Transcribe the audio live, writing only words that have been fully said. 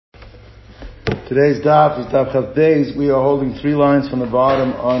Today's daf is daf Chav Beis. We are holding 3 lines from the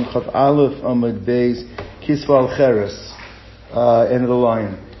bottom on Chav Aleph Amud Beis Kisval Cheres, end of the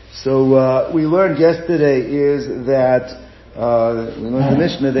line. So we learned yesterday is that we learned the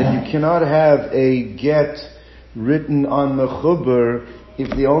Mishnah that you cannot have a get written on the chuber if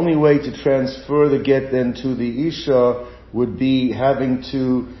the only way to transfer the get then to the Isha would be having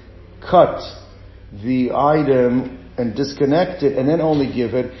to cut the item and disconnect it and then only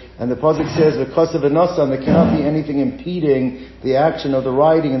give it. And the pasuk says, because of a nasan, there cannot be anything impeding the action of the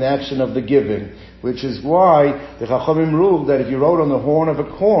writing and the action of the giving. Which is why the Chachamim ruled that if you wrote on the horn of a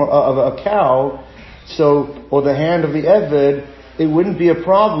cow, or the hand of the Eved, it wouldn't be a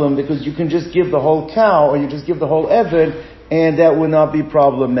problem because you can just give the whole cow or you just give the whole Eved and that would not be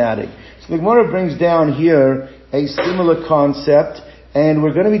problematic. So the Gemara brings down here a similar concept, and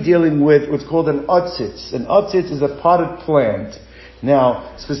we're going to be dealing with what's called an otzitz. An otzitz is a potted plant.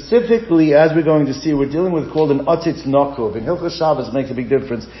 Now, specifically, as we're going to see, we're dealing with called an otzitz nakuf. In Hilchos Shabbos makes a big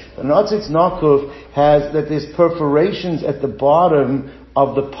difference. An otzitz nakuf has that there's perforations at the bottom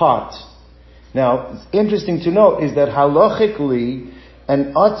of the pot. Now, it's interesting to note is that halachically,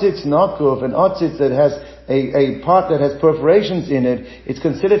 an otzitz nakuf, an otzitz that has a pot that has perforations in it, it's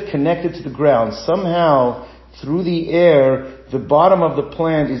considered connected to the ground. Somehow, through the air, the bottom of the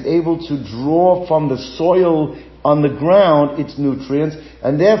plant is able to draw from the soil on the ground its nutrients,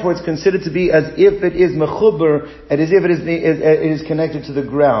 and therefore it's considered to be as if it is mechuber, and as if it is connected to the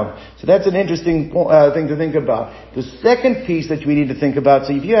ground. So that's an interesting thing to think about. The second piece that we need to think about,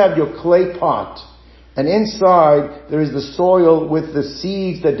 so if you have your clay pot, and inside there is the soil with the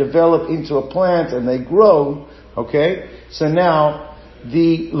seeds that develop into a plant and they grow, okay? So now,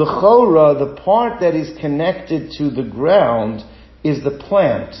 the lechora, the part that is connected to the ground, is the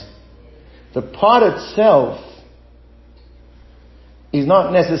plant. The pot itself is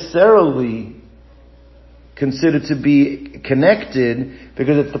not necessarily considered to be connected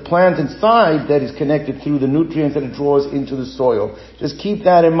because it's the plant inside that is connected through the nutrients that it draws into the soil. Just keep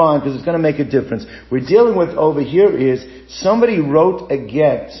that in mind because it's going to make a difference. We're dealing with over here is somebody wrote a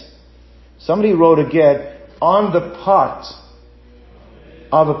get on the pot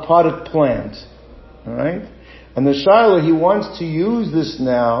of a potted plant. Alright? And the Shiloh, he wants to use this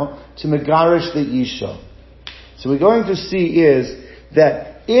now to megarish the Isha. So we're going to see is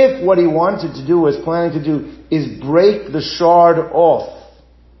that if what he wanted to do, was planning to do, is break the shard off,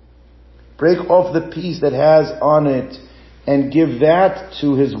 break off the piece that has on it, and give that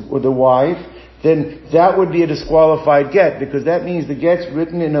to the wife, then that would be a disqualified get, because that means the get's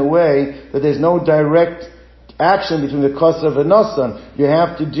written in a way that there's no direct action between the kosav and nasan. You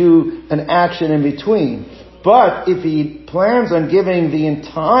have to do an action in between. But if he plans on giving the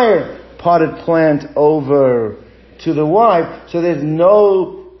entire potted plant over to the wife, so there's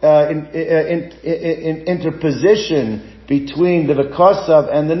no interposition between the kosav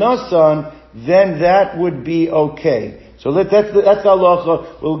and the nasan, then that would be okay. So that's the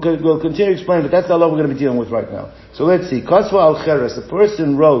halacha. We'll continue to explain, but that's the halacha we're going to be dealing with right now. So let's see. Kasva al cheres. A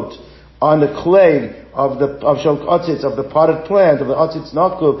person wrote on the clay of shok otzitz, of the potted plant, of the otzitz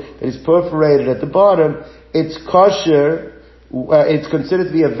nakuf that is perforated at the bottom, it's kosher, it's considered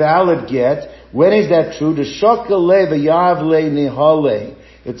to be a valid get. When is that true? The shokale v'yavle nihale.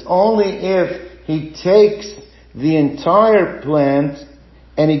 It's only if he takes the entire plant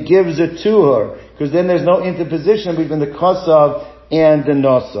and he gives it to her, because then there's no interposition between the kosav and the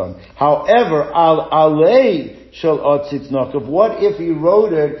nasan. However, al alei shel otzitz nakuf. What if he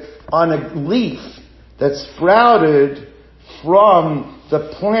wrote it on a leaf that sprouted from the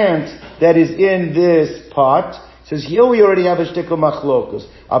plant that is in this pot? It says, here we already have a shtickle machlokus.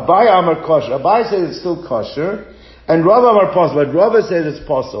 Abai amar kosher. Abai says it's still kosher. And Rav amar posel. But Rav says it's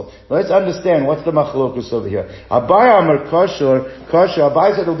posel. Let's understand what's the machlokus over here. Abai amar kosher.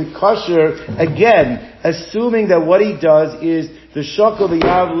 Abai said it'll be kosher again, assuming that what he does is the shokal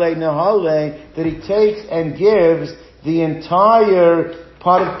v'yavle nehale, that he takes and gives the entire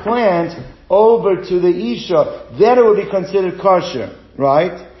potted plant over to the Isha, then it would be considered kosher,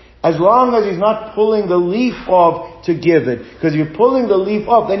 right? As long as he's not pulling the leaf off to give it. Because if you're pulling the leaf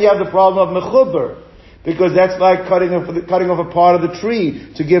off, then you have the problem of mechuber. Because that's like cutting off a part of the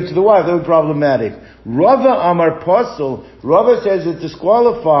tree to give to the wife. That would be problematic. Rava Amar Posel, Rava says it's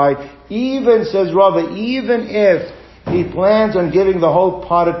disqualified, says Rava, even if he plans on giving the whole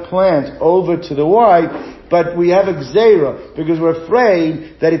potted plant over to the wife, but we have a gzeira, because we're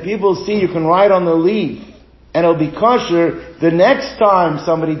afraid that if people see you can write on the leaf and it'll be kosher, the next time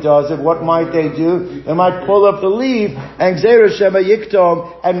somebody does it, what might they do? They might pull up the leaf, and Gzeira Shema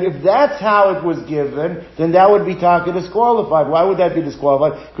Yiktom, and if that's how it was given, then that would be taka disqualified. Why would that be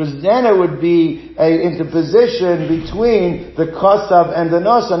disqualified? Because then it would be an interposition between the Kosav and the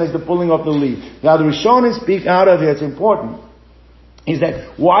Nosan, is the pulling of the leaf. Now the Rishonim speak out of here, it's important, is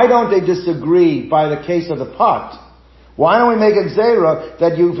that why don't they disagree by the case of the pot? Why don't we make a Gzeira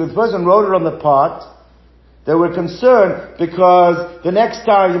that if the person wrote it on the pot, they were concerned because the next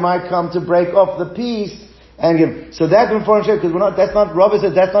time you might come to break off the piece and give. So that's unfortunate because Rabbi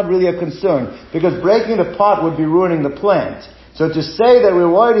says that's not really a concern because breaking the pot would be ruining the plant. So to say that we're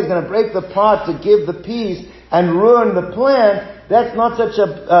worried he's going to break the pot to give the piece and ruin the plant, that's not such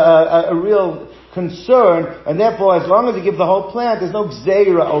a real concern, and therefore as long as you give the whole plant, there's no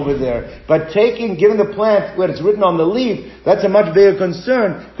gzeira over there. But giving the plant where it's written on the leaf, that's a much bigger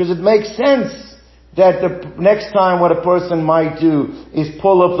concern because it makes sense that the next time what a person might do is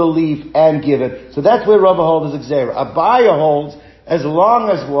pull up the leaf and give it. So that's where Rabbi holds as Gzeira. Abaya holds as long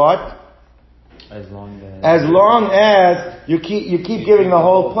as what? As long as you keep giving the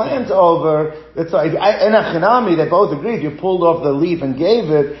whole plant over. That's in Achinami, they both agree. If you pulled off the leaf and gave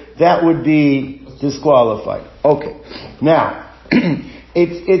it, that would be disqualified. Okay. Now,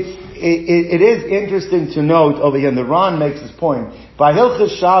 it is interesting to note over here, and the Ran makes this point. By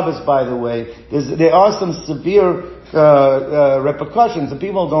Hilchos Shabbos, by the way, there are some severe repercussions, and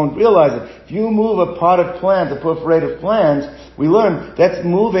people don't realize it. If you move a potted plant, a perforated plant, we learn that's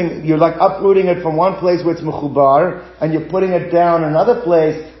moving, you're like uprooting it from one place where it's mechubar, and you're putting it down another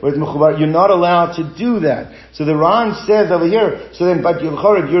place where it's mechubar. You're not allowed to do that. So the Ran says over here, if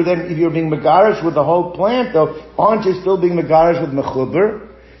you're being megarish with the whole plant though, aren't you still being megarish with mechubar?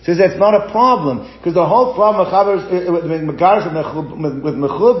 Says that's not a problem, because the whole problem with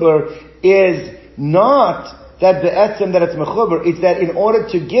mechubar is not that the etzem that it's mechubar, it's that in order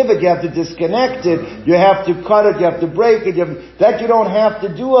to give it, you have to disconnect it, you have to cut it, you have to break it, that you don't have to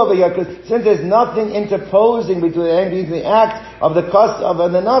do over here, because since there's nothing interposing between the act of the Kosav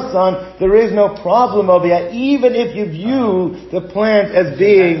and the Nasan, there is no problem over here, even if you view the plant as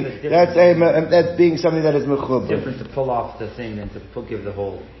being, that's being something that is mechubar. It's different to pull off the thing than to give the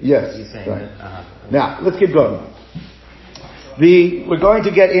whole. Yes. He's saying right. that, Now, let's keep going. We're going to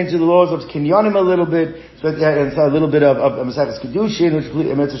get into the laws of Kinyanim a little bit, and a little bit of Masechtas Kedushin, which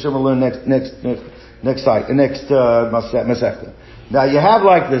we'll learn next Masechta. Now you have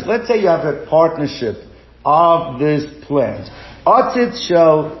like this. Let's say you have a partnership of this plant. Atzit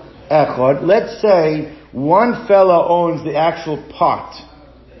shel echad. Let's say one fellow owns the actual pot.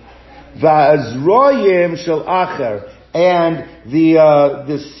 Va'azroyim shel acher, and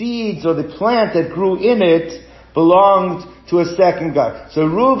the seeds or the plant that grew in it belonged to a second guy. So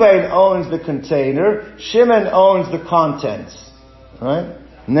Reuven owns the container, Shimon owns the contents. Right?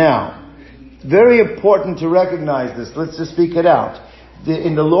 Now, very important to recognize this. Let's just speak it out.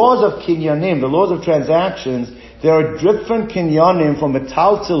 In the laws of kinyanim, the laws of transactions, there are different kinyanim for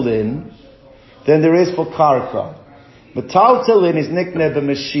metaltalin than there is for karka. Metaltalin is nikneh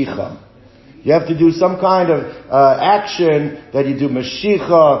b'meshicha. You have to do some kind of action that you do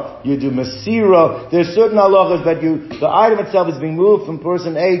mashicha, you do masira. There's certain halachas that the item itself is being moved from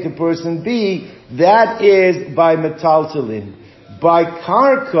person A to person B. That is by metaltalin. By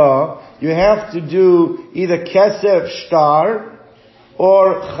karka, you have to do either kesef shtar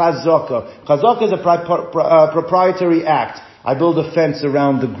or chazaka. Chazaka is a proprietary act. I build a fence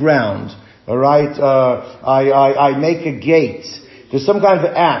around the ground. All right, I make a gate. There's some kind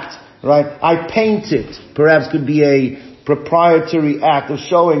of act. Right? I paint it. Perhaps could be a proprietary act of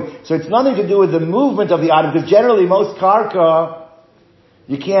showing. So it's nothing to do with the movement of the item, because generally most karka,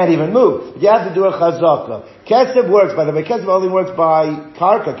 you can't even move. You have to do a chazaka. Kesef works, by the way. Kesef only works by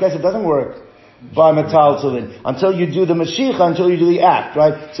karka. Kesef doesn't work by metaltalin. Until you do the mashicha, until you do the act,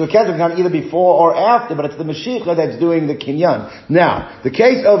 right? So kesef can either before or after, but it's the mashicha that's doing the kinyan. Now, the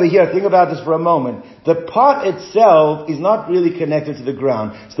case over here, think about this for a moment. The pot itself is not really connected to the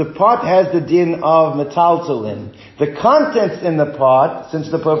ground. So the pot has the din of metaltalin. The contents in the pot, since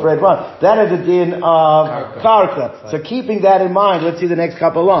the perforated one, that is the din of karka. So keeping that in mind, let's see the next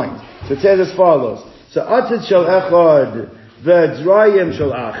couple lines. So it says as follows. So atzit shel echad v'dzrayim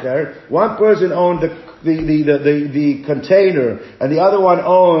shel acher. One person owned the container, and the other one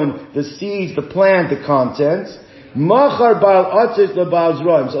owned the seeds, the plant, the contents. Machar bal atzit lebal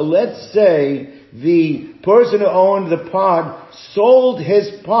zroyim. So let's say the person who owned the pot sold his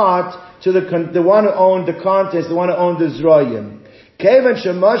pot to the one who owned the contents, the one who owned the zroyim. Kevan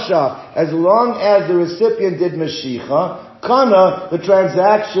shemasha, as long as the recipient did mashicha, kana, the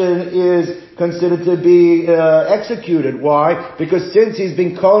transaction is considered to be executed. Why? Because since he's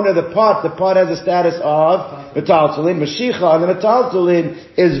been kona the pot has a status of metaltalin. Mashicha on the metaltalin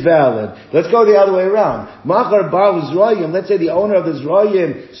is valid. Let's go the other way around. Machar Baal Zroyim. Let's say the owner of the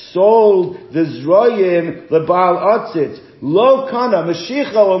Zroyim sold the Zroyim the Baal Atzit. Lo kana,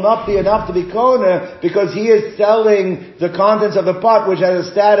 Mashicha will not be enough to be kona because he is selling the contents of the pot which has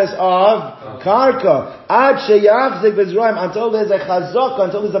a status of karka. Ad sheyachzik b'zroyim, until there's a chazaka,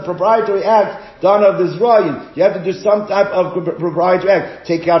 until there's a proprietary act done of the zroyim. You have to do some type of proprietary act.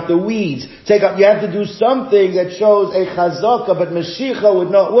 Take out the weeds. You have to do something that shows a chazaka, but Mashicha would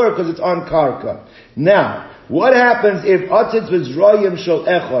not work because it's on karka. Now, what happens if atzitz b'zroyim shel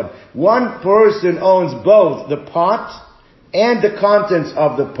echad? One person owns both the pot and the contents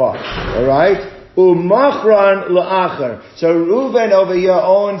of the pot. Alright? Umachran la'achar. So Reuven over here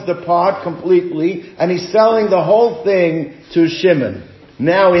owns the pot completely, and he's selling the whole thing to Shimon.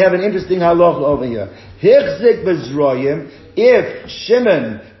 Now we have an interesting halacha over here. Hichzik b'zroyim. If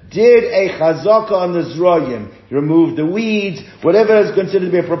Shimon did a chazaka on the zroyim, removed the weeds, whatever is considered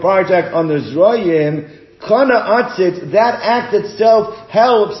to be a proprietary act on the zroyim, kana atzit, that act itself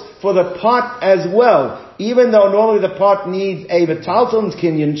helps for the pot as well. Even though normally the pot needs a metaltalin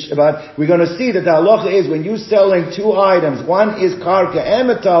kinyan, but we're going to see that the halacha is when you're selling two items, one is karka and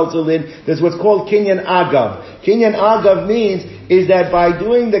metaltalin, there's what's called kinyan agav. Kinyan agav means is that by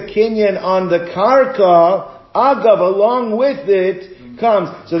doing the kinyan on the karka, agav along with it comes.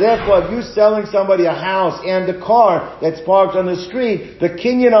 So therefore, if you're selling somebody a house and a car that's parked on the street, the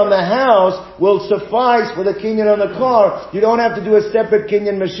kinyan on the house will suffice for the kinyan on the car. You don't have to do a separate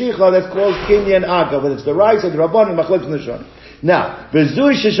kinyan mashicha that's called kinyan agav, whether it's the rice or the rabbanon, machlokes neshon. Now,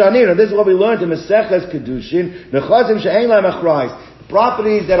 v'zui sheshanir, this is what we learned in Maseches Kedushin, nechazim she'ein lahem achrayis.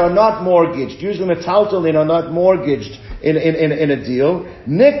 Properties that are not mortgaged, usually metaltalin are not mortgaged in a deal.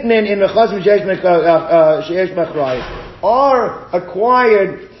 Niknin in nechazim she'esh machrayis are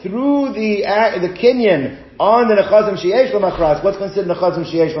acquired through the kinyan on the nechazim sheyesh l'machras. What's considered nechazim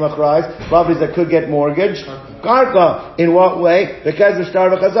sheyesh l'machras? Properties that could get mortgaged. Karka. In what way? Because the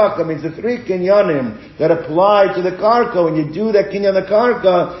shtar v'chazaka means the three kinyanim that apply to the karka. When you do that kinyan the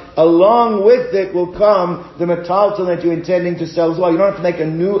karka, along with it will come the metaltalin that you're intending to sell as well. You don't have to make a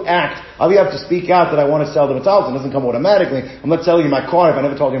new act. You have to speak out that I want to sell the metaltalin. It doesn't come automatically. I'm not selling you my car if I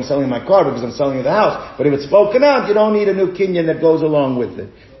never told you I'm selling you my car because I'm selling you the house. But if it's spoken out, you don't need a new kinyan that goes along with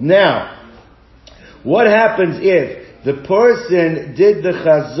it. Now, what happens if the person did the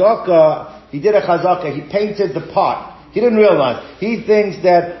chazaka, he painted the pot. He didn't realize. He thinks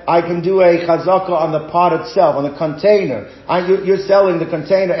that I can do a chazaka on the pot itself, on the container. You're selling the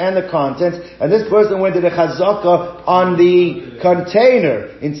container and the contents, and this person went to the chazaka on the container.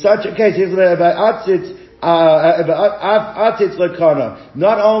 In such a case, here's about atzitz.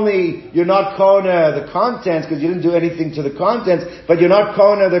 Not only you're not kona the contents because you didn't do anything to the contents, but you're not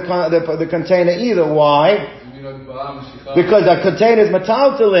kona the container either. Why? Because the container is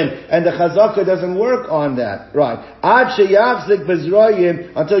metaltalin and the chazaka doesn't work on that. Right. Ad sheyachzik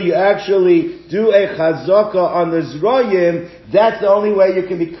b'zroyim, until you actually do a chazaka on the zroyim, that's the only way you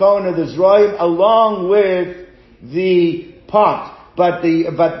can be kona the zroyim along with the pot. But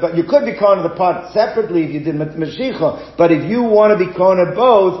you could be kona the pot separately if you did mashicha. But if you want to be kona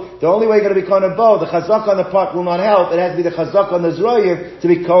both, the only way you're going to be kona both, the chazaka on the pot will not help. It has to be the chazaka on the zroyim to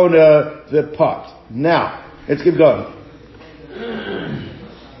be kona the pot. Now, let's keep going.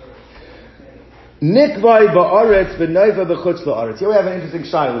 Nikvai ba'aretz v'noiva b'chutz la'aretz. Here we have an interesting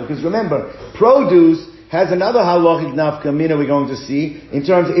shayla, because remember, produce has another halachic nafka mina we're going to see, in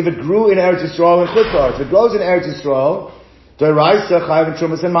terms of if it grew in Eretz Yisrael and chutz la'aretz. If it grows in Eretz Yisrael, Daraisa chayav and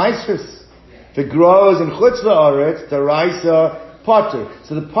trumas and maestris. If it grows in chutz la'aretz, daraisa potter.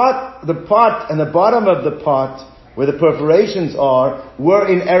 So the pot and the bottom of the pot, where the perforations are, were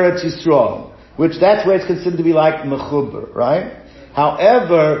in Eretz Yisrael, which that's where it's considered to be like mechuber, right?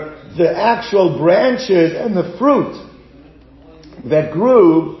 However, the actual branches and the fruit that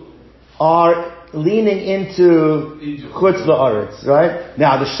grew are leaning into chutz la'aretz, right?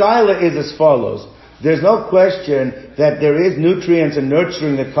 Now the shaila is as follows. There's no question that there is nutrients and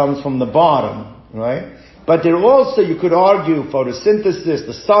nurturing that comes from the bottom, right? But there also, you could argue, photosynthesis,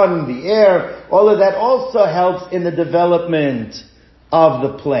 the sun, the air, all of that also helps in the development of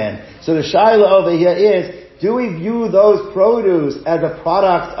the plant. So the shaila over here is, do we view those produce as a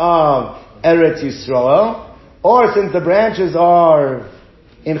product of Eretz Yisrael? Or since the branches are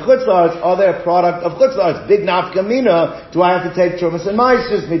in chutz la'aretz, are they a product of chutz la'aretz? Big nafka mina, do I have to take trumas and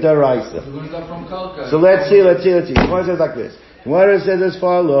maestris midaraisa? So let's see. The point says like this. Gemara says as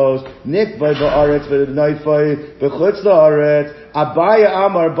follows: Nikvay ba'aretz v'nayfay b'chutz la'aretz. Abaya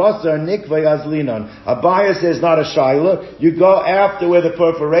amar basar nikvay azlinon. Abaya says not a shaila. You go after where the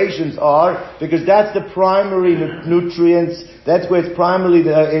perforations are, because that's the primary nutrients. That's where it's primarily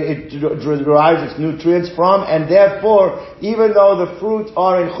it derives its nutrients from, and therefore, even though the fruit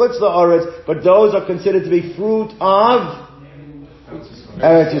are in chutz la'aretz, but those are considered to be fruit of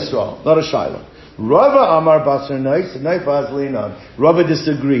Eretz Yisrael, not a shaila. Rava amar basar nayf azlinon. Rava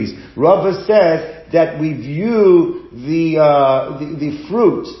disagrees. Rava says that we view the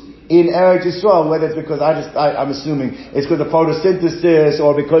fruit in Eretz Yisrael, whether it's because I'm assuming it's because of photosynthesis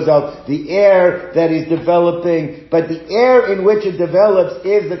or because of the air that is developing, but the air in which it develops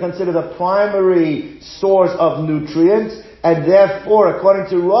is considered the primary source of nutrients, and therefore, according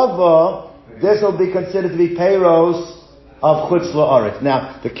to Rava, this will be considered to be peiros of chutz la'aretz.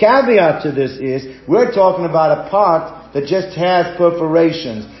 Now, the caveat to this is, we're talking about a pot that just has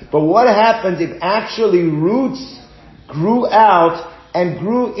perforations. But what happens if actually roots grew out and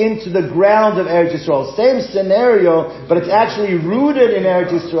grew into the ground of Eretz Yisrael? Same scenario, but it's actually rooted in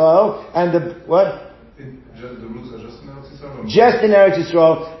Eretz Yisrael, and the roots are just in Eretz Yisrael? Just in Eretz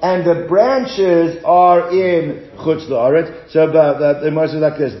Yisrael, and the branches are in chutz la'aretz. So the Gemara says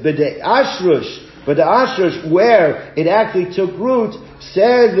like this: B'de ashrush. But the ashrush, where it actually took root,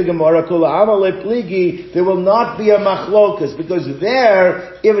 says the Gemara, Kula Amalei Pligi, there will not be a machlokas, because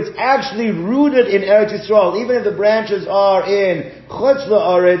there, if it's actually rooted in Eretz Yisrael, even if the branches are in chutz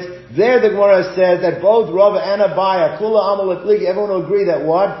la'aretz, there the Gemara says that both Rava and Abaya, Kula Amalei Pligi, everyone will agree that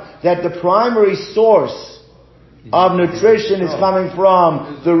what? That the primary source of nutrition is coming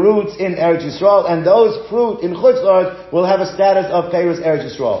from the roots in Eretz Yisrael, and those fruit in chutz la'aretz will have a status of peiros Eretz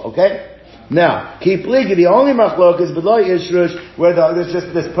Yisrael, okay? Now, keep ligi, the only machlok is below ishrush, where there's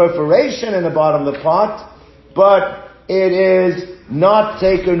just this perforation in the bottom of the pot, but it is not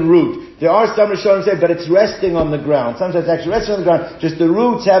taken root. There are some Rishonim say, but it's resting on the ground. Sometimes it's actually resting on the ground, just the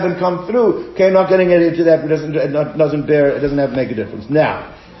roots haven't come through. Okay, I'm not getting into that, but it doesn't have to make a difference.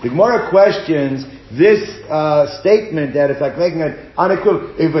 Now, the Gemara questions this statement that it's like making it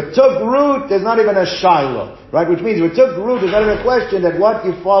unequivocal. If it took root, there's not even a shiloh, right? Which means if it took root, there's not even a question that what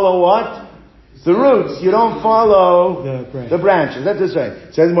you follow what? The roots, you don't follow the branches. That's this way.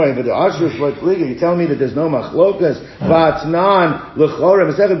 It says more, but the ashrush liga, you tell me that there's no machlokas, vatnan, l'chorem,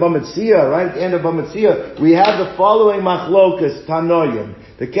 Masechet Bamitzia, right at the end of Bamitzia, we have the following machlokas, tanoyim.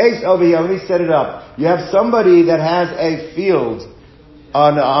 The case over here, let me set it up. You have somebody that has a field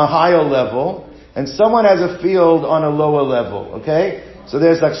on a higher level, and someone has a field on a lower level, okay? So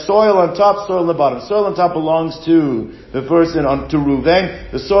there's like soil on top, soil on the bottom. Soil on top belongs to the person to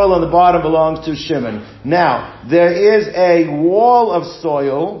Reuven. The soil on the bottom belongs to Shimon. Now, there is a wall of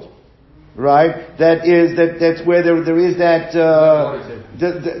soil, right? That's where there is that,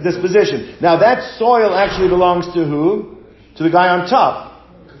 this position. Now that soil actually belongs to who? To the guy on top.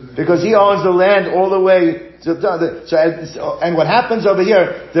 Because he owns the land all the way and what happens over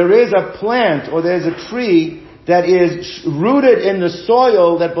here, there is a plant or there's a tree that is rooted in the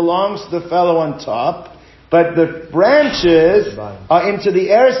soil that belongs to the fellow on top, but the branches are into the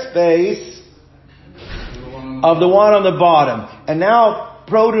airspace of the one on the bottom. And now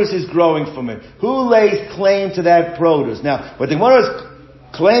produce is growing from it. Who lays claim to that produce? Now, what the Gemara is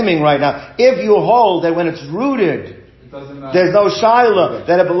claiming right now, if you hold that when it's rooted, there's no shiloh,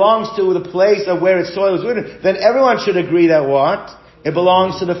 that it belongs to the place of where its soil is rooted, then everyone should agree that what? It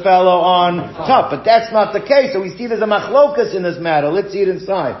belongs to the fellow on top. But that's not the case. So we see there's a machlokas in this matter. Let's see it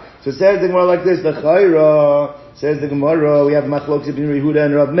inside. So it says the Gemara like this, the Chayra, says the Gemara, we have machlokas between Yehuda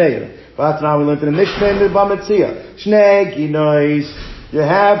and Rav Meir. But now we learned in the Shifman and Bamitzia. Shnei ginois. You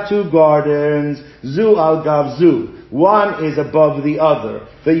have two gardens, zu al gav zu. One is above the other.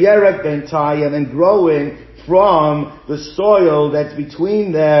 The yerek ben tayim, and growing from the soil that's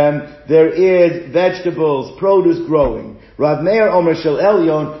between them, there is vegetables, produce growing. Rav Meir Omer Shel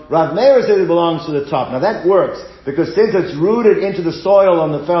Elyon, Rav Meir says it belongs to the top. Now that works, because since it's rooted into the soil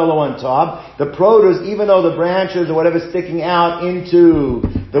on the fellow on top, the produce, even though the branches or whatever is sticking out into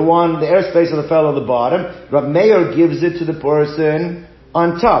the airspace of the fellow at the bottom, Rav Meir gives it to the person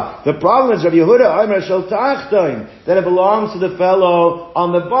on top. The problem is Rav Yehuda Omer Shel Tachtoin, that it belongs to the fellow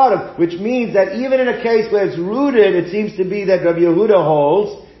on the bottom, which means that even in a case where it's rooted, it seems to be that Rav Yehuda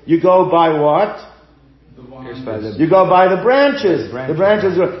holds, you go by what? You go by the branches. The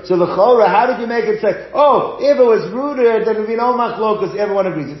branches. So the chora, how did you make it say, oh, if it was rooted, then there would be no machlokas, everyone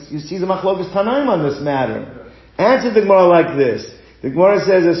agrees. You see the machlokas tanaim on this matter. Answer the Gemara like this. The Gemara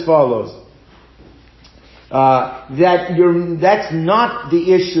says as follows. That's not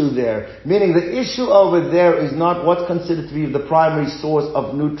the issue there. Meaning the issue over there is not what's considered to be the primary source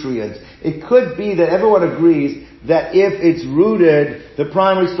of nutrients. It could be that everyone agrees that if it's rooted, the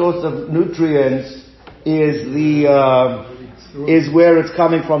primary source of nutrients is where it's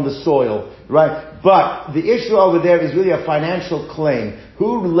coming from, the soil, right? But the issue over there is really a financial claim.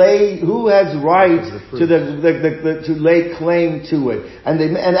 Who has right to to lay claim to it?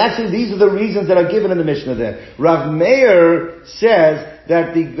 And actually these are the reasons that are given in the Mishnah there. Rav Meir says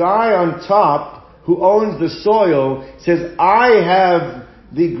that the guy on top who owns the soil says, I have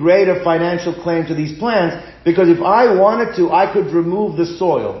the greater financial claim to these plants because if I wanted to, I could remove the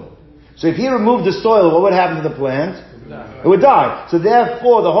soil. So if he removed the soil, what would happen to the plant? It would die. So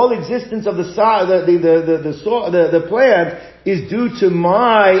therefore, the whole existence of the plant is due to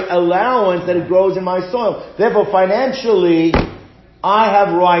my allowance that it grows in my soil. Therefore, financially, I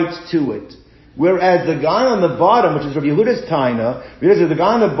have rights to it. Whereas the guy on the bottom, which is Rabbi Yehuda's Taina, because the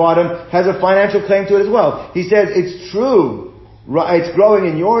guy on the bottom has a financial claim to it as well. He says, it's true. It's growing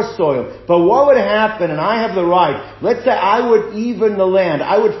in your soil. But what would happen, and I have the right, let's say I would even the land,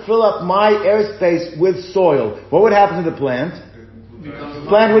 I would fill up my airspace with soil. What would happen to the plant? The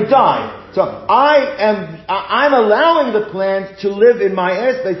plant would die. So I'm allowing the plant to live in my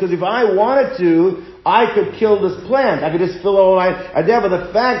airspace because if I wanted to, I could kill this plant. I could just fill all but the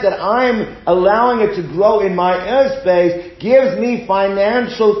fact that I'm allowing it to grow in my airspace gives me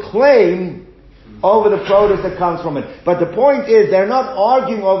financial claim over the produce that comes from it. But the point is, they're not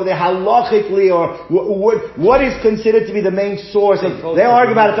arguing over there halachically or what is considered to be the main source. They're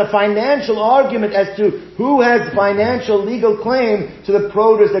arguing about it's a financial argument as to who has financial legal claim to the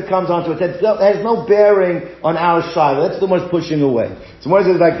produce that comes onto it. That has no bearing on our shayla. That's the one's pushing away. So what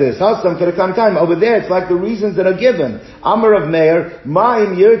is it like this? Over there, it's like the reasons that are given. Amar of Meir,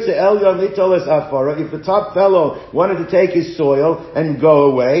 Ma'im Yirtze Elyon Litolas Afara. If the top fellow wanted to take his soil and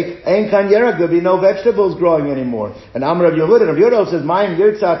go away, Ein Kan Yerek, there'll be no vegetables growing anymore. And Amar of Yehuda, and Yehuda says, Ma'im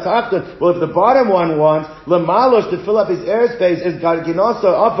Yirtze Atachta. Well, if the bottom one wants, Lamalos, to fill up his airspace, is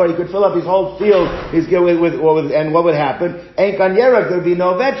Ginosa Afar, he could fill up his whole field, and what would happen? Ein Kan Yerek, there'll be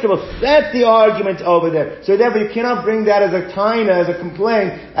no vegetables. That's the argument over there. So therefore, you cannot bring that as a taina, as a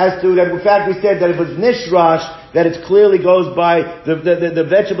complaint, as to that. In fact, we said that if it's nishrash, that it clearly goes by the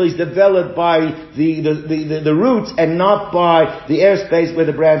vegetable is developed by the roots and not by the airspace where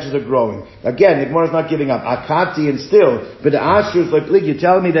the branches are growing. Again, the Gemara is not giving up. Akati and still, but the ashrus like you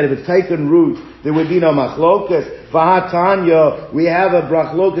tell me that if it's taken root, there would be no machlokas. Vahatanya, we have a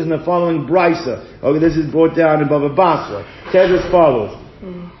brachlokas in the following brisa. Okay, this is brought down in Bava Basra. It says as follows.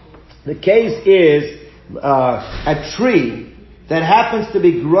 The case is a tree that happens to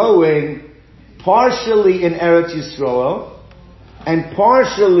be growing partially in Eretz Yisrael and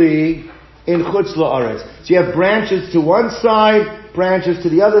partially in Chutz La'aretz. So you have branches to one side, branches to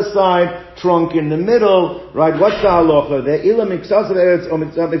the other side, trunk in the middle, right? What's the halacha? The ila miksasav Eretz or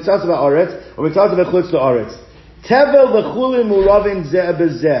miksasav Haaretz or miksasav Chutz La'aretz. Tevel v'chulin muravin zeh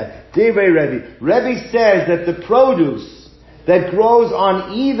b'zeh. Divrei Rabbi. Rabbi says that the produce that grows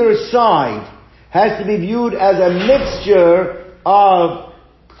on either side has to be viewed as a mixture of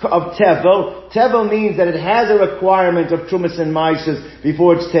tevel. Tevel means that it has a requirement of trumas and maishas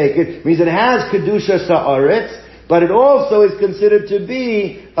before it's taken. It means it has kedusha sa'aretz, but it also is considered to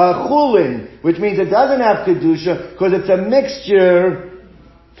be a chulin, which means it doesn't have kedusha because it's a mixture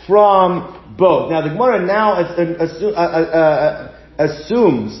from both. Now the Gemara now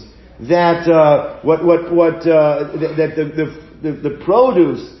assumes that the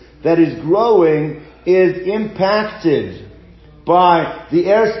produce that is growing is impacted by the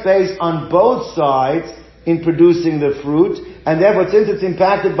airspace on both sides in producing the fruit, and therefore since it's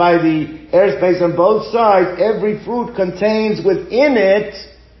impacted by the airspace on both sides, every fruit contains within it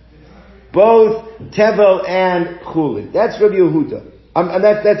both tevel and chulin. That's Rabbi Yehuda. And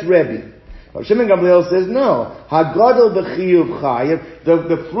that's Rabbi. Shifman Gamliel says no. Hagadol b'chiyuv chayiv.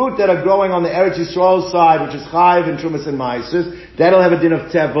 The fruit that are growing on the Eretz Yisrael side, which is chayiv and trumas and maisus, that'll have a din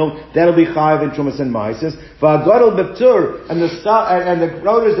of tevel. That'll be chayiv and trumas and maisus. V'hagadol b'ptur, and the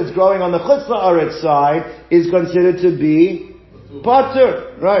produce that's growing on the Chutz La'aretz side is considered to be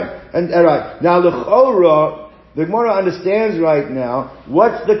patur, right? And right now l'chora. The Gemara understands right now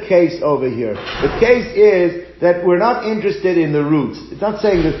what's the case over here. The case is that we're not interested in the roots. It's not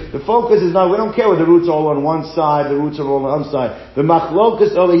saying that the focus is not, we don't care whether the roots are all on one side, the roots are all on the other side. The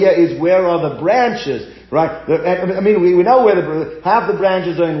machlokus over here is where are the branches, right? We know where half the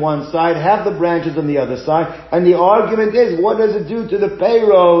branches are in one side, half the branches on the other side, and the argument is, what does it do to the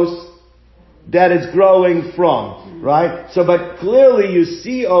peiros that it's growing from, right? So, but clearly you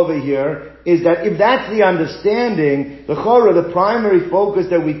see over here is that if that's the understanding, the primary focus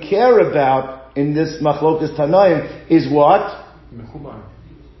that we care about in this machlokas Tanaim is what?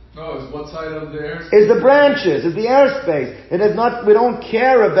 No, it's what side of the airspace? Is the branches, is the airspace. It is not, we don't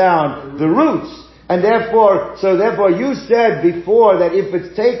care about the roots. And therefore you said before that if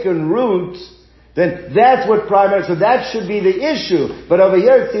it's taken roots, then that's what primary, so that should be the issue. But over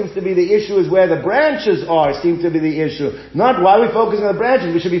here it seems to be the issue is where the branches are, seem to be the issue. Not why we're focusing on the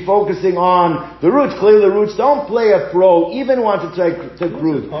branches, we should be focusing on the roots. Clearly the roots don't play a role, even once it take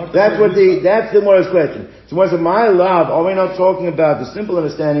root. That's the Gemara's question. So what's my love, are we not talking about, the simple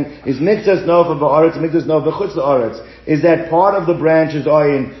understanding is Miktas Nova Ba'aretz, Miktas Nova Chutz La'aretz, is that part of the branches are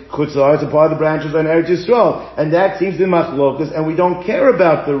in Chutz La'aretz and part of the branches are in Eretz Yisrael. And that seems to be machlokas, and we don't care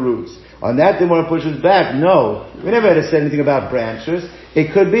about the roots. On that, the Gemara pushes back. No, we never had to say anything about branches.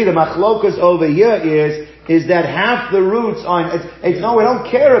 It could be the machlokas over here is that half the roots are. No, we don't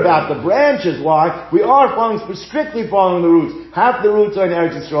care about the branches. Why? We are strictly following the roots. Half the roots are in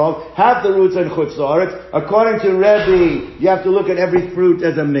Eretz Yisrael, half the roots are in Chutz La'aretz. According to Rabbi, you have to look at every fruit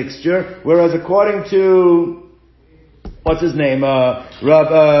as a mixture, whereas according to what's his name? Miktas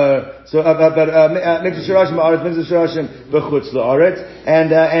Shirashim Ba'aretz, Miktas Shirashim B'chutz La'aretz,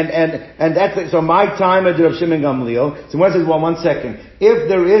 and that's it. So my time at Rav Shimon Gamliel. So one says, well, 1 second. If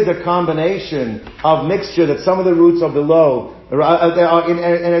there is a combination of mixture that some of the roots are below, they are in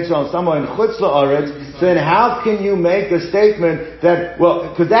Israel, some are in Chutz La'aretz, so then how can you make a statement that, well,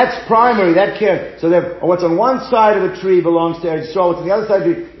 because that's primary, that can't, so that what's on one side of the tree belongs to Israel, what's on the other side of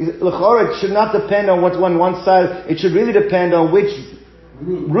the tree, it should not depend on what's on one side, it should really depend on which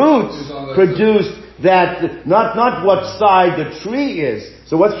roots produced that, not what side the tree is.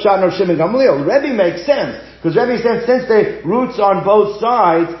 So what's Pshat Rav Shimon Gamliel? Rabbi makes sense. Because Rabbi says since the roots are on both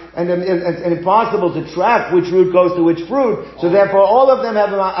sides and impossible to track which root goes to which fruit, so therefore all of them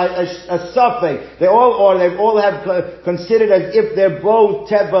have a suffix. They all have considered as if they're both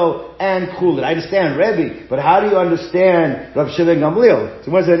tevel and kulin. I understand Rabbi, but how do you understand Rav Shimon Gamliel?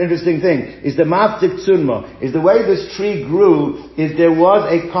 So what's an interesting thing? Is the maftik tzunma, is the way this tree grew, is there was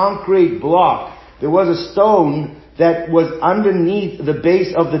a concrete block. There was a stone that was underneath the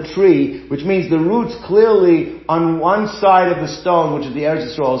base of the tree, which means the roots clearly on one side of the stone, which is the Eretz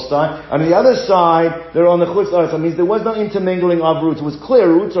Yisrael side, on the other side, they're on the Chutz La'aretz. That means there was no intermingling of roots. It was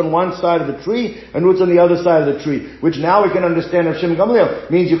clear, roots on one side of the tree, and roots on the other side of the tree, which now we can understand of Shimon Gamliel.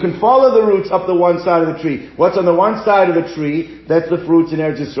 Means you can follow the roots up the one side of the tree. What's on the one side of the tree, that's the fruits in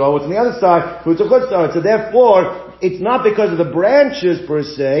Eretz Yisrael. What's on the other side, fruits of Chutz La'aretz. So therefore, it's not because of the branches per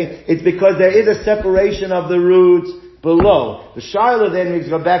se, it's because there is a separation of the roots below. The Shaila then needs to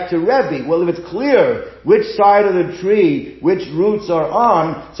go back to Rabbi. Well, if it's clear which side of the tree, which roots are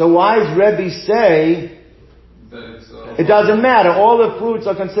on, so why does Rabbi say it doesn't matter? All the fruits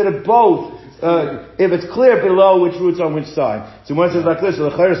are considered both. If it's clear below which roots are on which side. So one says like this, so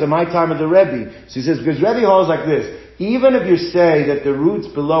the Chayr says, my time of the Rabbi. So he says, because Rabbi holds like this. Even if you say that the roots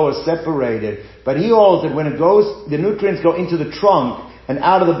below are separated, but he holds that when it goes, the nutrients go into the trunk and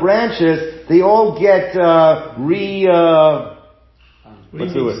out of the branches, they all get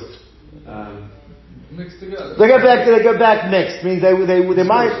mixed together. They get back mixed. Means they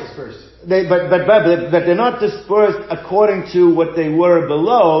might first. But they're not dispersed according to what they were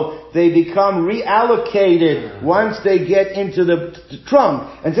below. They become reallocated once they get into the trunk.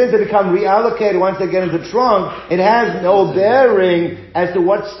 And since they become reallocated once they get into the trunk, it has no bearing as to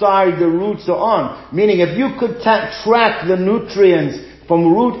what side the roots are on. Meaning, if you could track the nutrients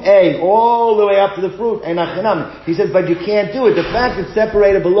from root A all the way up to the fruit, he says, but you can't do it. The fact it's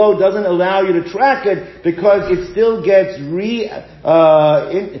separated below doesn't allow you to track it because it still gets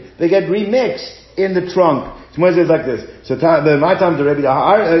they get remixed in the trunk. So it says like this. So my time to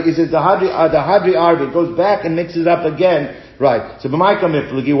Rabbi, he says the Hadri Arbi goes back and mixes it up again. Right. So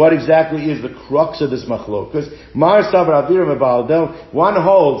what exactly is the crux of this machlokas? Mar Savar Avir Mebaldel. One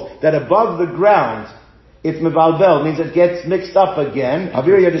holds that above the ground, it's mevalbel, means it gets mixed up again.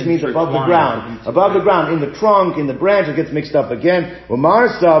 Aviriya just means above the ground. Above the ground, in the trunk, in the branch, it gets mixed up again. Umar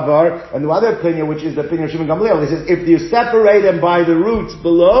Savar, and the other opinion, which is the opinion of Shimon Gamliel, he says, if you separate them by the roots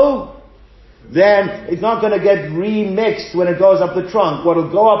below, then it's not going to get remixed when it goes up the trunk. What will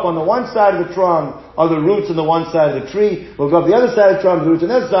go up on the one side of the trunk are the roots on the one side of the tree. Will go up the other side of the trunk, the roots on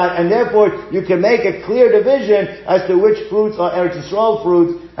the other side, and therefore you can make a clear division as to which fruits are Eretz Yisrael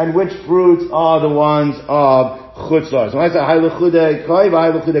fruits and which fruits are the ones of Chutz La'aretz. So I say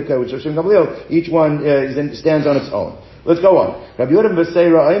which Hashem Gamliel, each one stands on its own. Let's go on. Rabbi Yehuda ben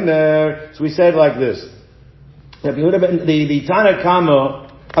Beseira Omer. So we said like this. Rabbi Yehuda, the Tanna Kama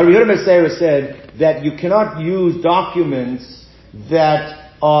Rabbi Yehuda Meseira said that you cannot use documents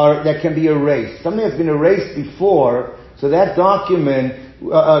that can be erased. Something that's been erased before, so that document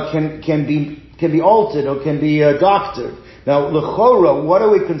can be altered or can be doctored. Now, l'chora, what are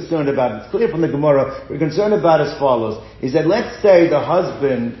we concerned about? It's clear from the Gemara. We're concerned about as follows: is that let's say the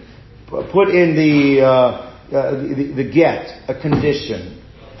husband put in the get a condition.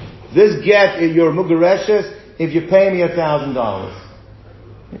 This get, you're mugareshes if you pay me $1,000.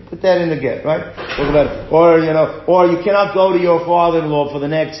 Put that in the get, right? Talk about it. Or you cannot go to your father-in-law for the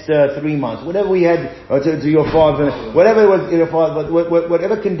next 3 months. Whatever we had, or to your father, whatever it was, your father,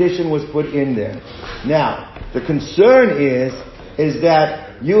 whatever condition was put in there. Now, the concern is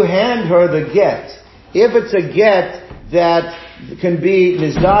that you hand her the get. If it's a get that can be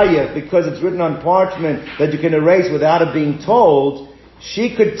nizdayef because it's written on parchment that you can erase without it being told,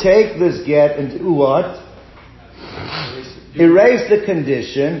 she could take this get and do what? Erase the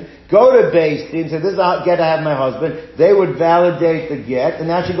condition, go to Beis Din, say, this is a get I have my husband. They would validate the get, and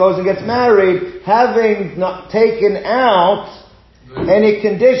now she goes and gets married, having not taken out any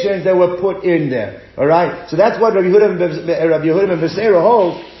conditions that were put in there. Alright? So that's what Rabbi Yehuda ben Beseira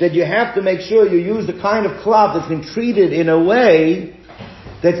holds, that you have to make sure you use the kind of cloth that's been treated in a way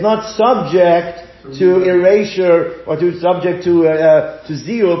that's not subject to erasure or subject to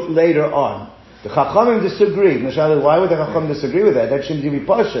ziyuf later on. The Chachamim disagree. Why would the Chachamim disagree with that? That shouldn't be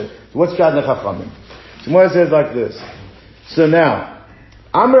Pasha. So what's Shad the Chachamim? So Gemara says like this. So now,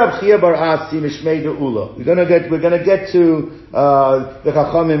 Amr Chia Bar Asi Mishmei De'ula. We're gonna get to the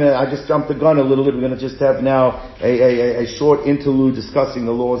Chachamim. I just jumped the gun a little bit. We're gonna just have now a short interlude discussing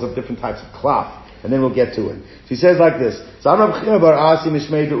the laws of different types of cloth. And then we'll get to it. So he says like this. So Amr Chia Bar Asi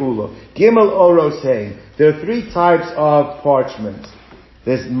Mishmei De'ula. Gimel Oros Hein. There are 3 types of parchment.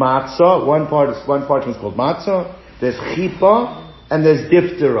 There's matzah, one parchment is called matzah, there's chippah, and there's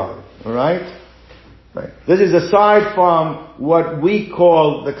diphthera. Alright? Right. This is aside from what we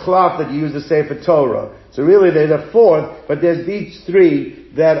call the cloth that you use to Sefer Torah. So really there's a 4th, but there's these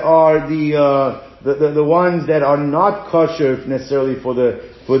 3 that are the ones that are not kosher necessarily for the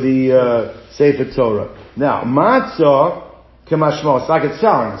Sefer Torah. Now, matzah, kemashmo, it's like it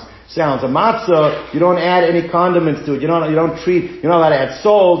sounds. A matzah, you don't add any condiments to it. You're not allowed to add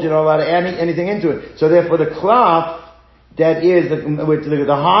salt. You're not allowed to add anything into it. So therefore, the cloth that is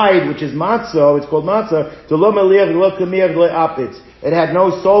the hide, which is matzah, it's called matzah. It had no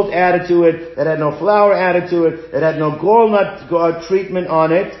salt added to it. It had no flour added to it. It had no gallnut treatment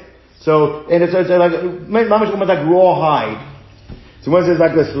on it. So it's like raw hide. So one says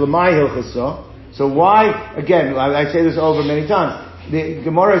like this. So why? Again, I say this over many times. The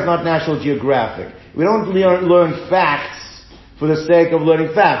Gemara is not National Geographic. We don't learn facts for the sake of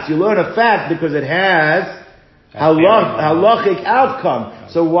learning facts. You learn a fact because it has halachic outcome.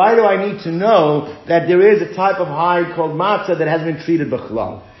 So why do I need to know that there is a type of hide called matzah that hasn't been treated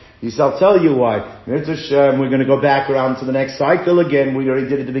b'chlal? I'll tell you why. We're going to go back around to the next cycle again. We already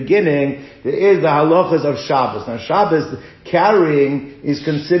did it at the beginning. There is the halachas of Shabbos. Now Shabbos, carrying is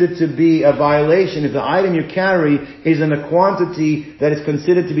considered to be a violation if the item you carry is in a quantity that is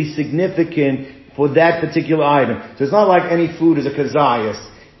considered to be significant for that particular item. So it's not like any food is a kazayas.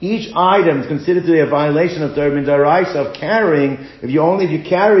 Each item is considered to be a violation of Torah Midaraisa of carrying if you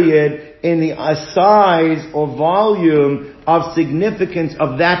carry it in the size or volume of significance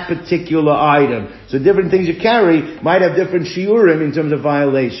of that particular item. So different things you carry might have different shiurim in terms of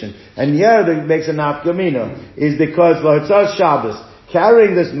violation. And here that makes a nafkamina is because L'Hatzah Shabbos,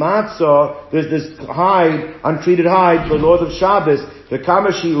 carrying this matzah, there's this hide, untreated hide, for laws of Shabbos, the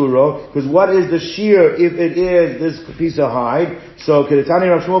kama shiuro, because what is the shear if it is this piece of hide? So, Kedetani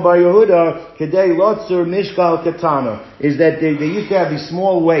Rav Shmuel Bar Yehuda, Kedei Lotzur Mishkal Katana, is that they used to have these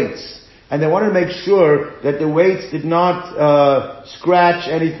small weights, and they wanted to make sure that the weights did not scratch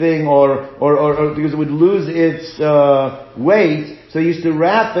anything or because it would lose its weight, so they used to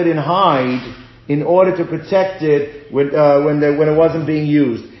wrap it in hide in order to protect it when it wasn't being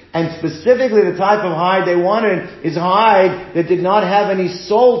used. And specifically the type of hide they wanted is hide that did not have any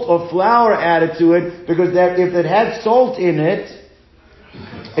salt or flour added to it, because if it had salt in it,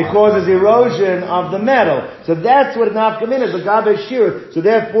 it causes erosion of the metal. So that's what nafkamin is, the gabe shear. So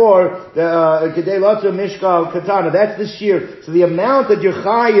therefore, kedei lotzer mishkal katana, that's the shear. So the amount that you're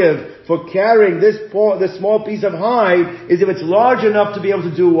chayiv for carrying this small piece of hide is if it's large enough to be able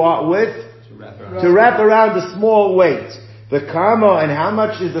to do what with? To wrap around the small weight. The kama, and how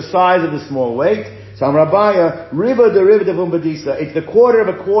much is the size of the small weight? Sam Rabbi, riba de pumbedisa. It's the quarter of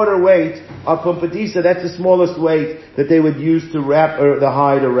a quarter weight of pumbedisa. That's the smallest weight that they would use to wrap the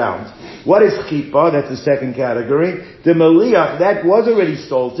hide around. What is chipa? That's the second category. The meliach, that was already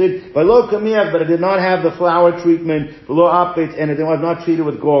salted, but lo kamiach, but it did not have the flour treatment, lo apit, and it was not treated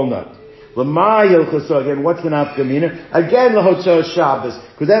with gallnut. Again, what's the nafkamina? Again, lahotzah Shabbos,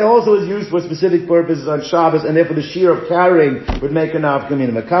 because that also is used for specific purposes on Shabbos, and therefore the shear of carrying would make a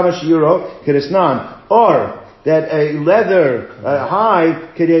nafkamina. Makama shiro kedesnan, or that a leather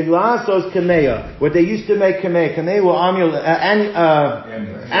hide kedeglasos kameya, what they used to make kameya were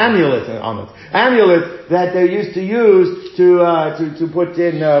amulet that they used to use to put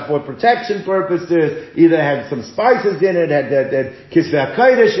in for protection purposes. Either had some spices in it, had kisvei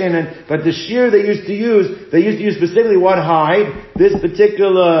kodesh in it, but the shear they used to use specifically one hide, this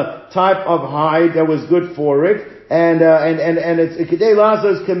particular type of hide that was good for it. And it's kedei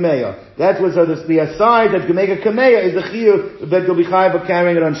lasos kameya. That's what the aside that can make a kameya is the chiyuv that you'll be chayav for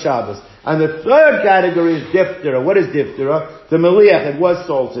carrying it on Shabbos. And the third category is diphthera. What is diphthera? The meliach, it was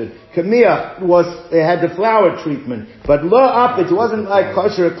salted. Kameya it had the flour treatment, but lo apit, it wasn't like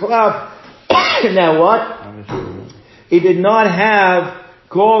kosher klav. Now what? It did not have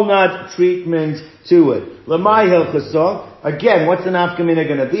gallnut treatment to it. Lamai hilchasa. Again, what's the nafkamina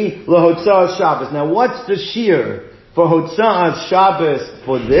going to be? Lahotzah Shabbos. Now, what's the shear for Hotzah Shabbos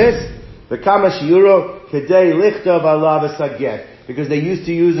for this? The kama shiuro kedei lichtav alav saget, because they used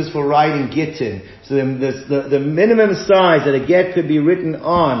to use this for writing gittin. So the minimum size that a get could be written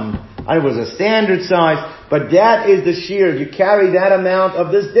on, it was a standard size, but that is the shear. If you carry that amount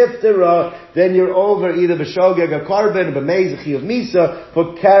of this diphthera, then you're over either b'shogeg or korban or b'meizechi of misa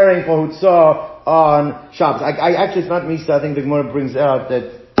for carrying for Hotzah on Shabbos. I actually, it's not Misa. I think the Gemara brings out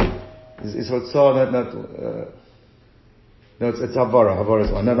that is Hotzah, no, it's Havara. Havara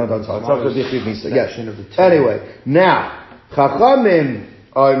is one. No, it's Misa. Yes. Anyway, now, Chachamim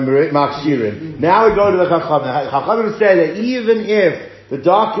are Machshirim. Now we go to the Chachamim. Chachamim say that even if the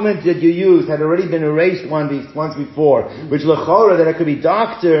document that you used had already been erased once before, which lechora, that it could be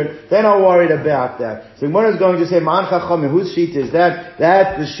doctored, then I'm worried about that. So Gemara is going to say, Man Chachamim, whose sheet is that?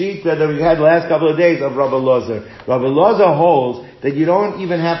 That's the sheet that we had the last couple of days of Rabbi Lozer. Rabbi Lozer holds that you don't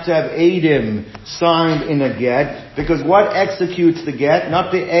even have to have Eidim signed in a get, because what executes the get?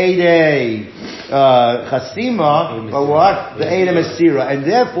 Not the Eidei Chasima, but what? The Eidei Mesira. And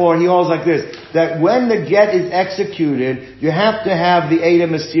therefore, he holds like this, that when the get is executed, you have to have the Eidei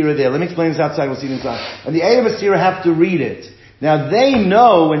Mesira there. Let me explain this outside, we'll see it inside. And the Eidei Mesira have to read it. Now they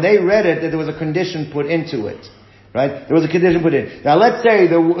know, when they read it, that there was a condition put into it. Right? There was a condition put in. Now let's say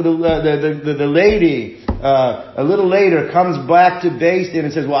the lady, a little later comes back to Beis Din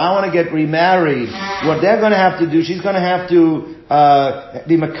and says, well, I want to get remarried. What they're going to have to do, she's going to have to,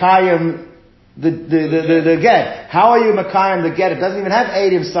 be Makayim, the get. How are you Makayim the get? It doesn't even have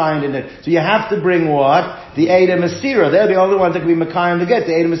Eidim signed in it. So you have to bring what? The Eidim Mesira. They're the only ones that can be Makayim the get,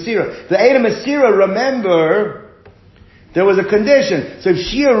 the Eidim Mesira. The Eidim Mesira, remember, there was a condition. So if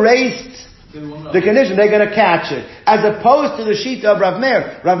she erased the condition, they're going to catch it. As opposed to the sheet of Rav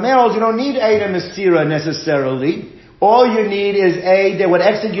Meir. Rav Meir holds you don't need Eidei Mesira necessarily. All you need is what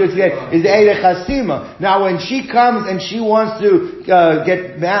executes the is the Eidei Chasima. Now when she comes and she wants to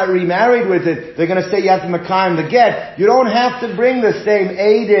get remarried with it, they're going to say you have to Makayim the get. You don't have to bring the same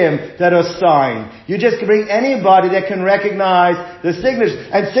Eidim that are signed. You just can bring anybody that can recognize the signatures.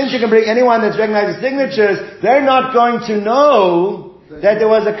 And since you can bring anyone that's recognized the signatures, they're not going to know that there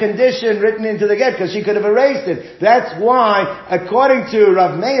was a condition written into the get, because she could have erased it. That's why, according to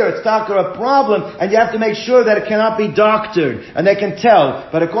Rav Meir, it's taka a problem, and you have to make sure that it cannot be doctored, and they can tell.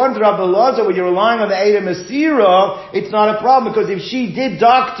 But according to Rabbi Lozer, when you're relying on the Eidei Mesira, it's not a problem, because if she did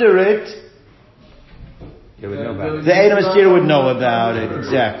doctor it, they would know about it. The Eidei Mesira would know about it,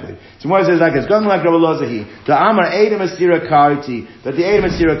 exactly. So Gemara says like this, going like Rabbi Lozer he, the Amar Eidei Mesira Karti, that the Eidei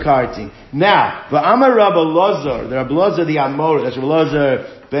Mesira Karti. Now, the Amar Rabbi Lozer, the Rabbi Lozer the Amor, that's Rabbi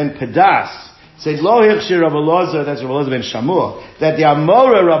Lozer ben Pedas, said Lo Hichshir Rabbi Lozer, that's Rabbi Lozer ben Shamua, that the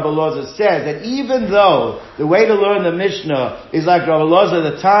Amora Rabbi Lozer says that even though the way to learn the Mishnah is like Rabbi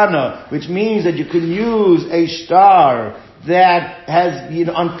Lozer the Tana, which means that you can use a star that has,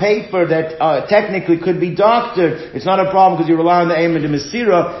 on paper that technically could be doctored, it's not a problem because you rely on the Eidei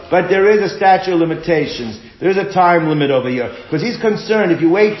Mesira, but there is a statute of limitations. There is a time limit over here. Because he's concerned if you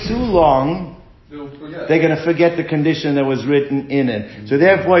wait too long, they're going to forget the condition that was written in it. So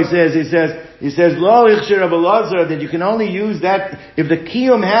therefore he says, lo ichshir Rabbi Elazar, that you can only use that if the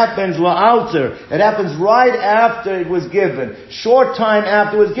kiyum happens la'alter. It happens right after it was given. Short time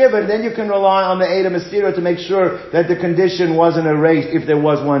after it was given, then you can rely on the Eida Masira to make sure that the condition wasn't erased if there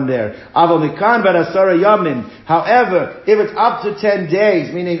was one there. Aval mikan bar asara yamin. However, if it's up to 10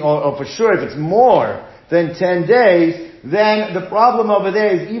 days, meaning, or for sure if it's more than 10 days, then the problem over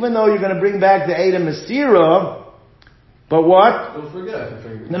there is even though you're going to bring back the Eida Masira, but what? Don't forget.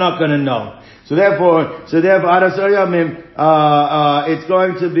 They're not going to know. So therefore, it's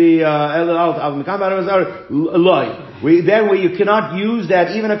going to be, then where you cannot use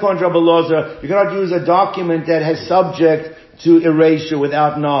that, even according to Rabbi Elazar, you cannot use a document that has subject to erasure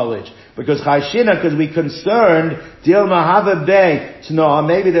without knowledge. Because we concerned,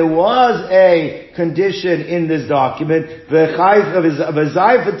 maybe there was a condition in this document,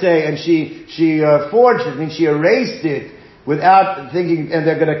 and she forged it, and she erased it without thinking, and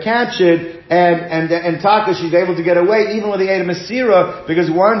they're going to catch it, and Taka, she's able to get away, even with the Eida Masira,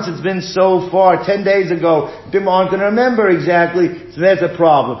 because once it's been so far, 10 days ago, people aren't going to remember exactly, so that's a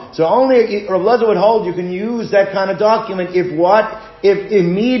problem. So only, Rabbi Elazar would hold, you can use that kind of document if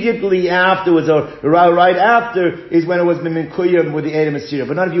immediately afterwards, or right after, is when it was Mimikuyam with the Eida Masira,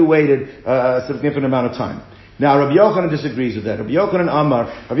 but not if you waited a significant amount of time. Now, Rabbi Yochanan disagrees with that. Rabbi Yochanan Amar.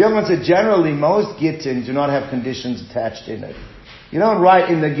 Rabbi Yochanan said generally most Gittin do not have conditions attached in it. You don't write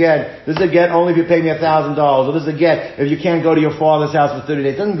in the get, this is a get only if you pay me $1,000, or this is a get if you can't go to your father's house for 30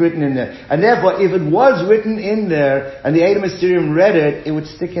 days. It doesn't written in there. And therefore, if it was written in there, and the Eida Masira read it, it would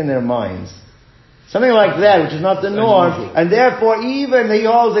stick in their minds. Something like that, which is not the norm. And therefore, he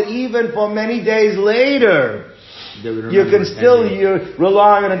holds that even for many days later, you can still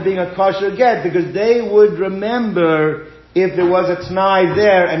rely on it being a kosher get, because they would remember if there was a t'nai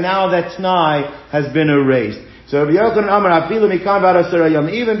there, and now that t'nai has been erased. So Rabbi Yochanan Amar,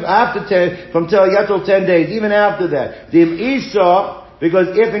 even after 10, from till 10 days, even after that, Dim Isa,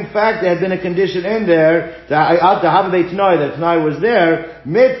 because if in fact there had been a condition in there, that t'nai was there,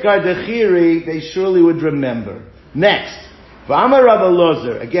 mitkar dechiri, they surely would remember. Next. V'amar Rabbi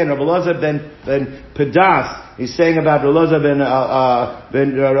Elazar, again, Rabbi Elazar ben Pedas, he's saying about Rabbi Elazar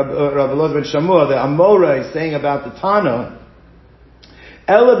ben Shamua, the Amora, he's saying about the Tana,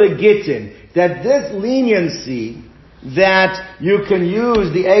 Ela begittin, that this leniency, that you can use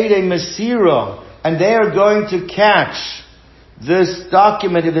the Eida Masira, and they are going to catch this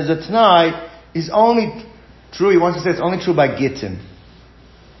document if there's a T'nai, is only true, he wants to say it's only true by Gittin.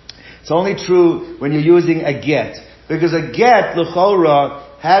 It's only true when you're using a get. Because a get, l'chora,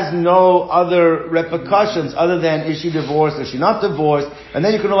 has no other repercussions other than is she divorced, is she not divorced, and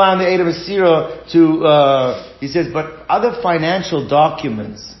then you can rely on the Eida Masira to, he says, but other financial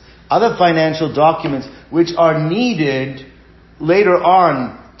documents which are needed later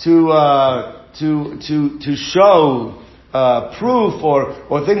on to show proof or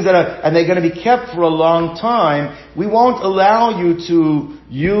things that are, and they're going to be kept for a long time, we won't allow you to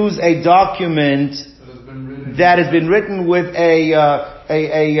use a document that has been written with a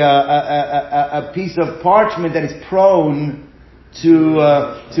piece of parchment that is prone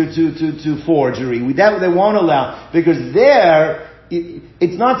to forgery. That they won't allow, because there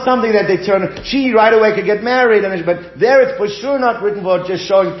it's not something that they turn. She right away could get married, but there it's for sure not written for just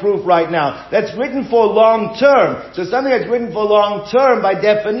showing proof right now. That's written for long term. So something that's written for long term, by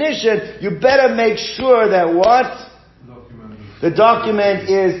definition, you better make sure that the document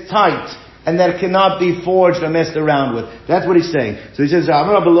is tight, and that it cannot be forged or messed around with. That's what he's saying. So he says,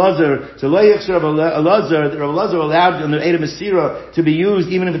 Amar Rabbi Elazar, so Rabbi Elazar allowed under Eida Masira to be used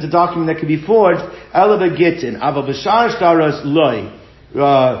even if it's a document that can be forged. Ela begittin, Ava b'shar shtaras loy.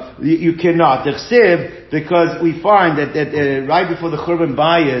 You cannot. Because we find that right before the Churban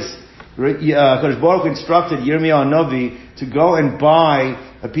Bayis, Kadosh Baruch Hu instructed Yirmiyahu Navi to go and buy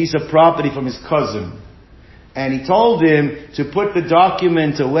a piece of property from his cousin. And he told him to put the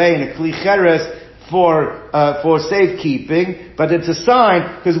document away in a kli cheres for safekeeping, but it's a sign,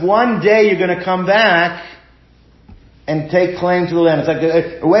 because one day you're going to come back and take claim to the land. It's like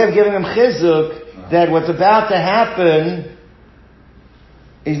a way of giving him chizuk that what's about to happen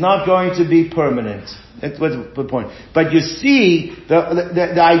is not going to be permanent. That's what's the point. But you see,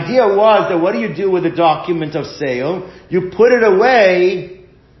 the idea was that what do you do with a document of sale? You put it away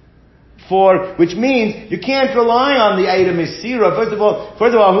which means you can't rely on the Eida Mesira. First of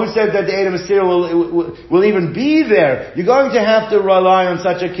all, who said that the Eida Mesira will even be there? You're going to have to rely on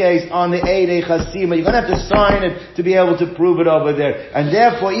such a case on the Eida Chasima. You're going to have to sign it to be able to prove it over there. And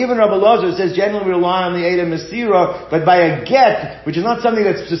therefore, even Rabbi Lozer says generally we rely on the Eida Mesira, but by a get, which is not something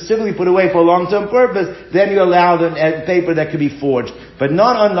that's specifically put away for a long-term purpose, then you allow the paper that could be forged. But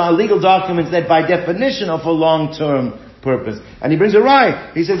not on legal documents that by definition are for long-term purpose. And he brings a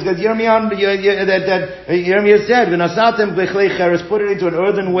right. He says, because Yirmiyah said, put it into an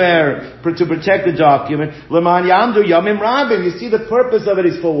earthenware to protect the document. Leman yamdu yamim rabim. You see the purpose of it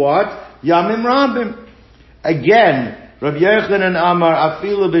is for what? Yamim rabim. Again, Rabbi Yochanan Amar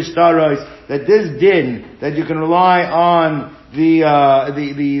afilu b'shtaros, that this din, that you can rely on the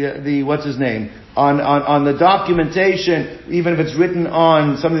what's his name? On the documentation, even if it's written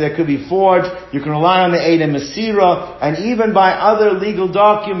on something that could be forged, you can rely on the Eida Mesira, and even by other legal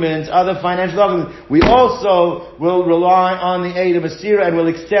documents, other financial documents, we also will rely on the Eida Mesira and will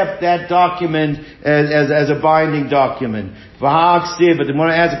accept that document as a binding document. But the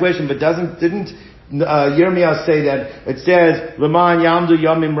Gemara asks a question, but didn't Yirmiyah say that? It says, Leman Yamdu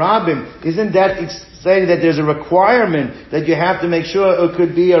Yamim Rabim. Isn't that saying that there's a requirement that you have to make sure it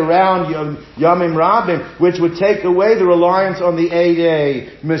could be around Yamim Rabim, which would take away the reliance on the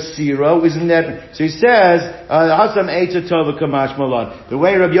Eidei Mesira? Isn't that? So he says, Hasam Eita Tova Kamash Malad. The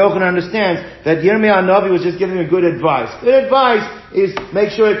way Rabbi Yochanan understands that Yirmiyah Navi was just giving a good advice. Good advice is make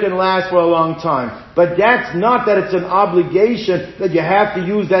sure it can last for a long time. But that's not that it's an obligation that you have to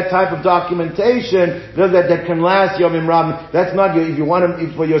use that type of documentation that can last Yomim Rabim. That's not, if you want to,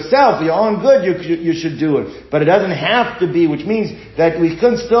 for yourself, for your own good, you should do it. But it doesn't have to be, which means that we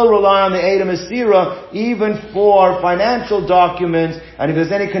can still rely on the Eida Mesira even for financial documents, and if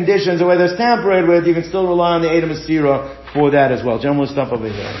there's any conditions or whether it's tampered with, you can still rely on the Eida Mesira for that as well. John, we'll stop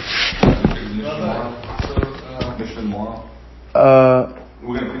over here. Mishnah tomorrow?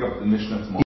 We're going to pick up the Mishnah tomorrow.